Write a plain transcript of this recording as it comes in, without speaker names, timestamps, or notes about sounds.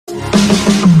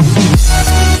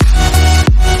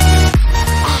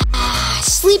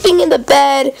sleeping in the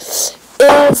bed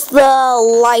is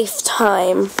the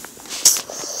lifetime.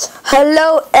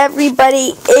 Hello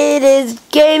everybody, it is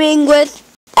Gaming with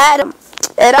Adam,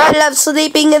 and I love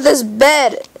sleeping in this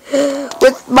bed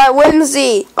with my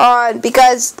onesie on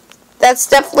because that's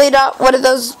definitely not one of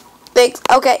those things.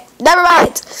 Okay, never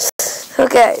mind.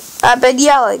 Okay, I've been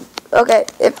yelling. Okay,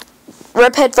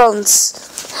 rip headphones.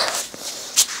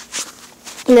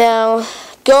 Now,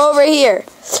 go over here.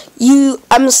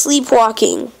 I'm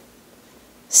sleepwalking.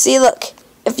 See, look.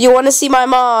 If you want to see my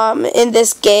mom in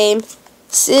this game,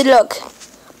 see, look.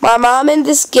 My mom in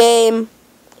this game,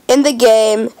 in the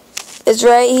game, is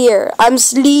right here. I'm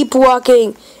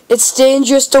sleepwalking. It's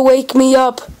dangerous to wake me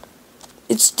up.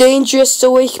 It's dangerous to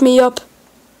wake me up.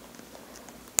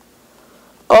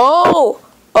 Oh.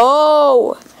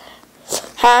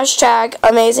 Hashtag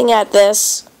amazing at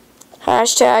this.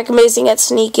 Hashtag amazing at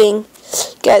sneaking.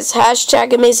 Guys,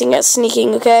 hashtag amazing at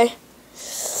sneaking, okay?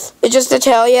 It's just to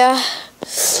tell ya.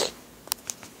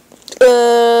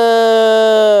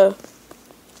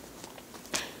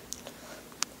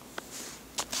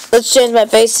 Let's change my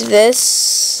face to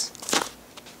this.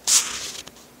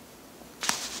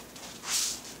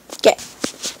 Okay.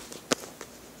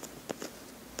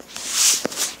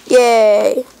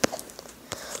 Yay.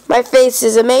 My face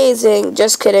is amazing.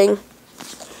 Just kidding.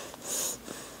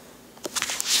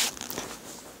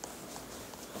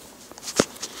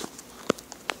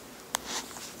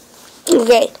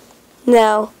 Okay,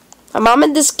 now, my mom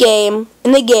in the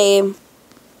game,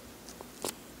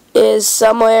 is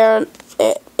somewhere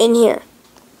in here.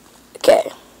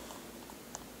 Okay.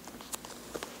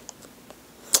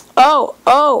 Oh.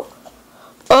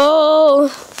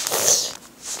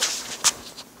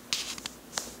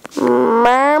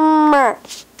 Mama.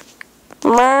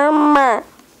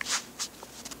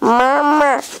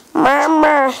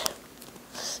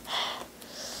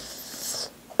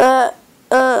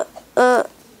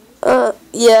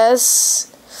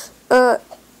 Yes.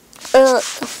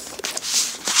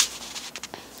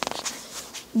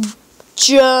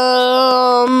 Jumping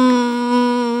on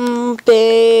my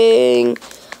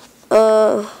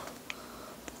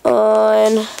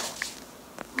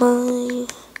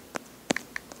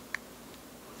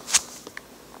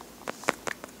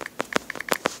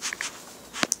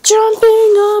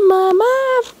jumping on my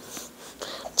map.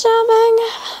 Jumping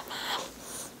on my map.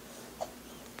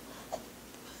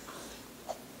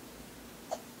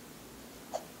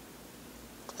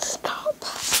 Stop.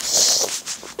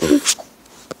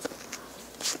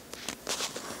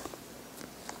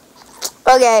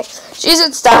 Okay, she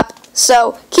said stop,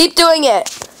 so keep doing it.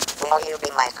 Will you be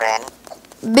my friend?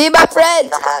 Be my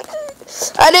friend. A hug.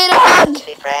 I need a hug.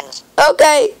 Be friends.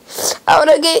 Okay, I want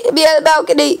to be on the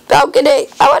balcony.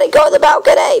 I want to go to the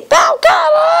balcony.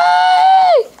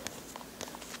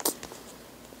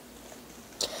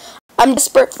 I'm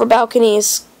desperate for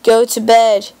balconies. Go to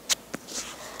bed.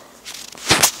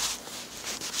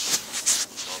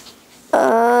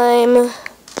 I'm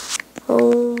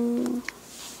home.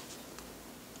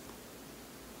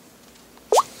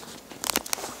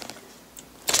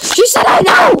 She said I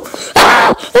know!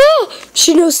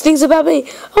 She knows things about me.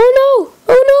 Oh no!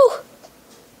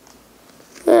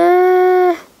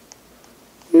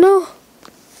 No.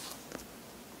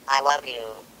 I love you.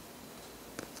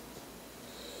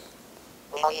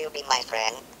 Will you be my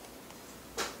friend?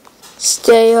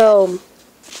 Stay home.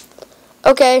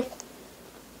 Okay.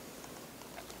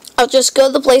 I'll just go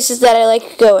to the places that I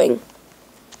like going.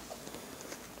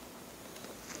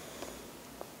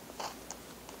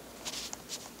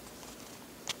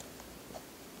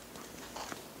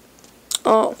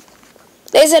 Oh.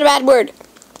 They said a bad word.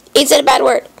 He said a bad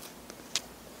word.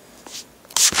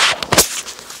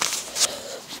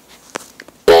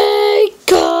 Baker.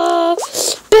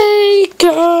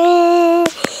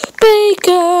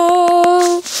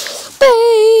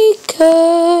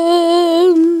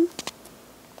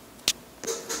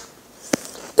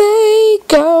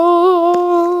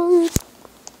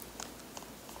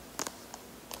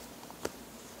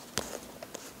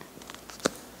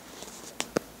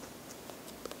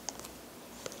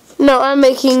 No, I'm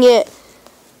making it.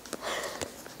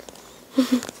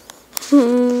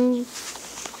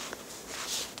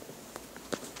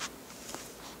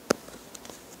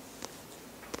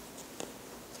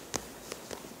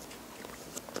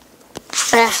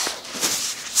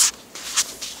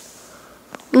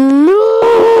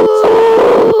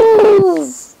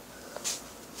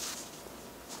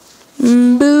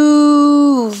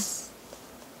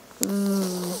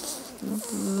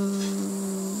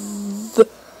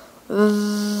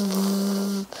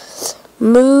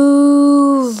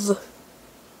 Move.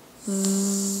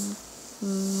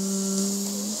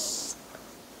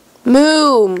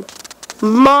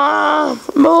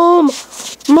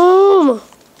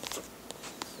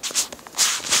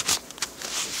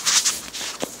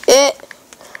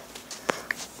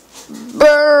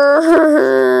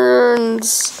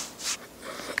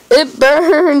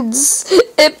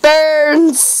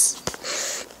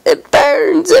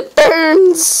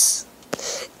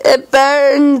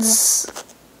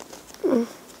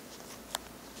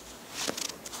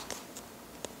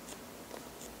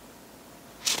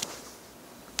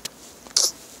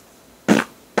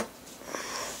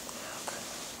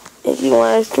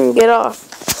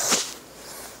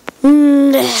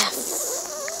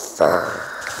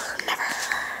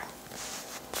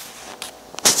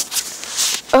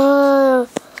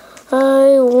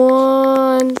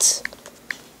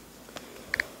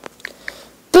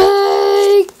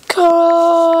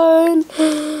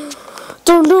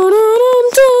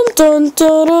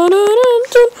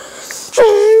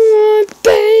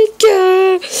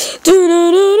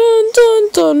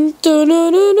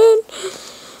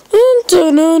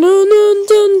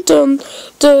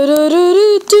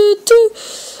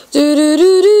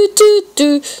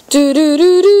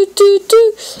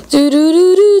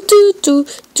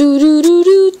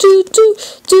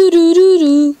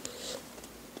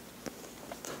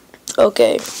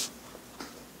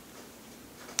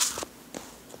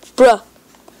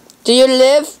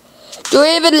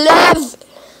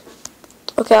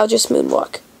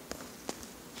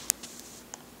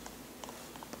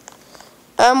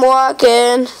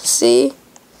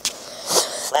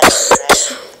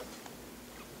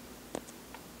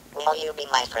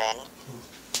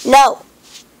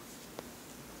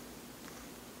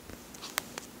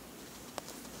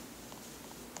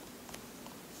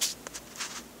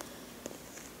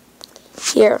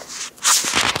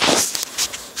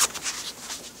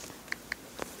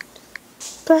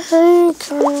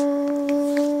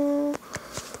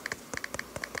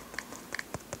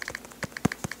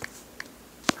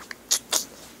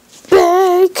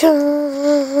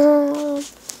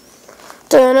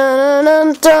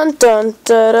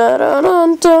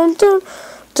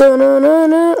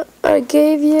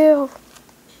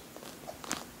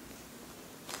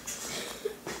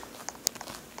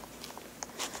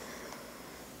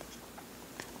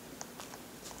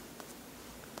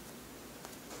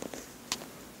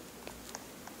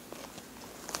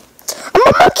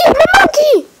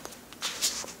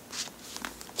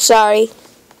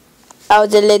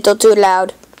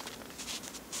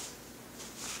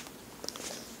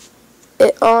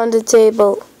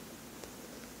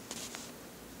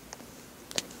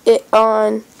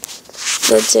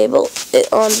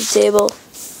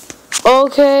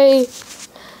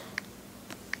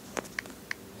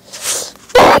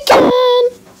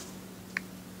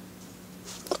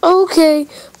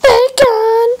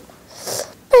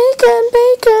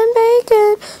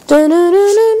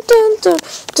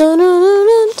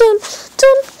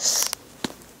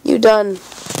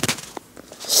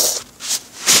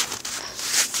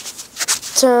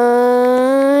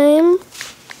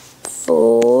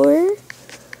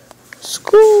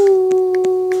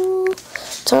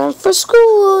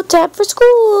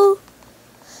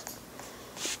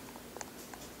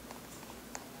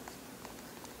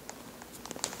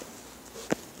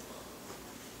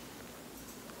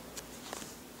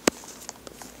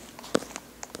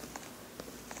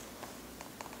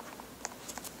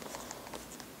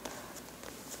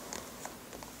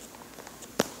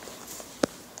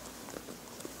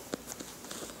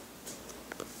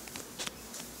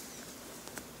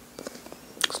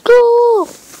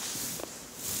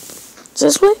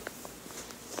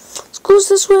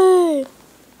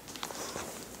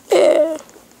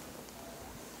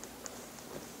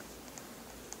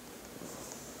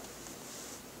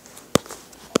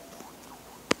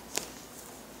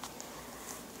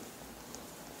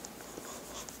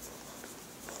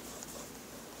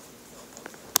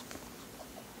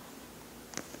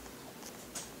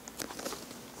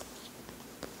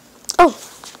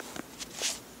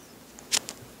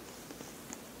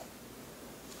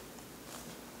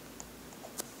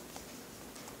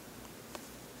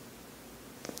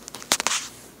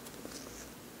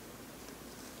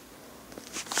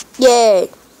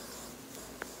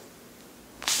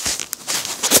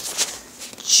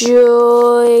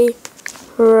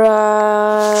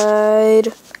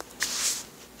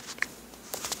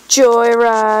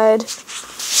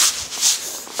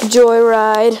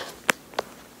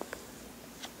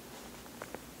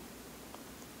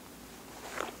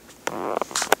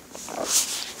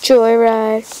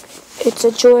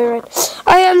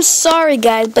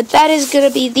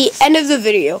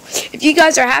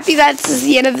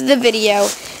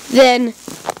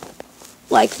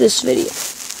 like this video.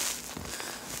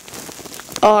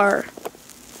 Or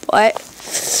what?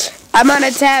 I'm on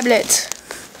a tablet.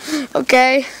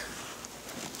 Okay?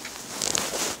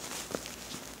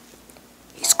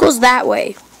 He goes that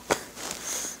way.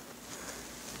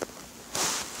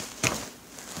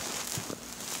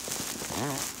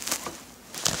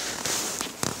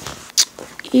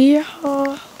 Yeah.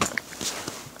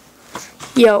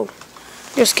 Yo.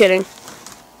 Just kidding.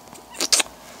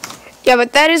 Yeah,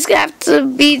 but that is going to have to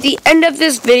be the end of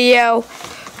this video.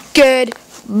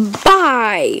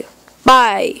 Goodbye.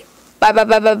 Bye. Bye, bye,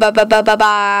 bye, bye, bye, bye, bye, bye,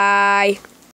 bye.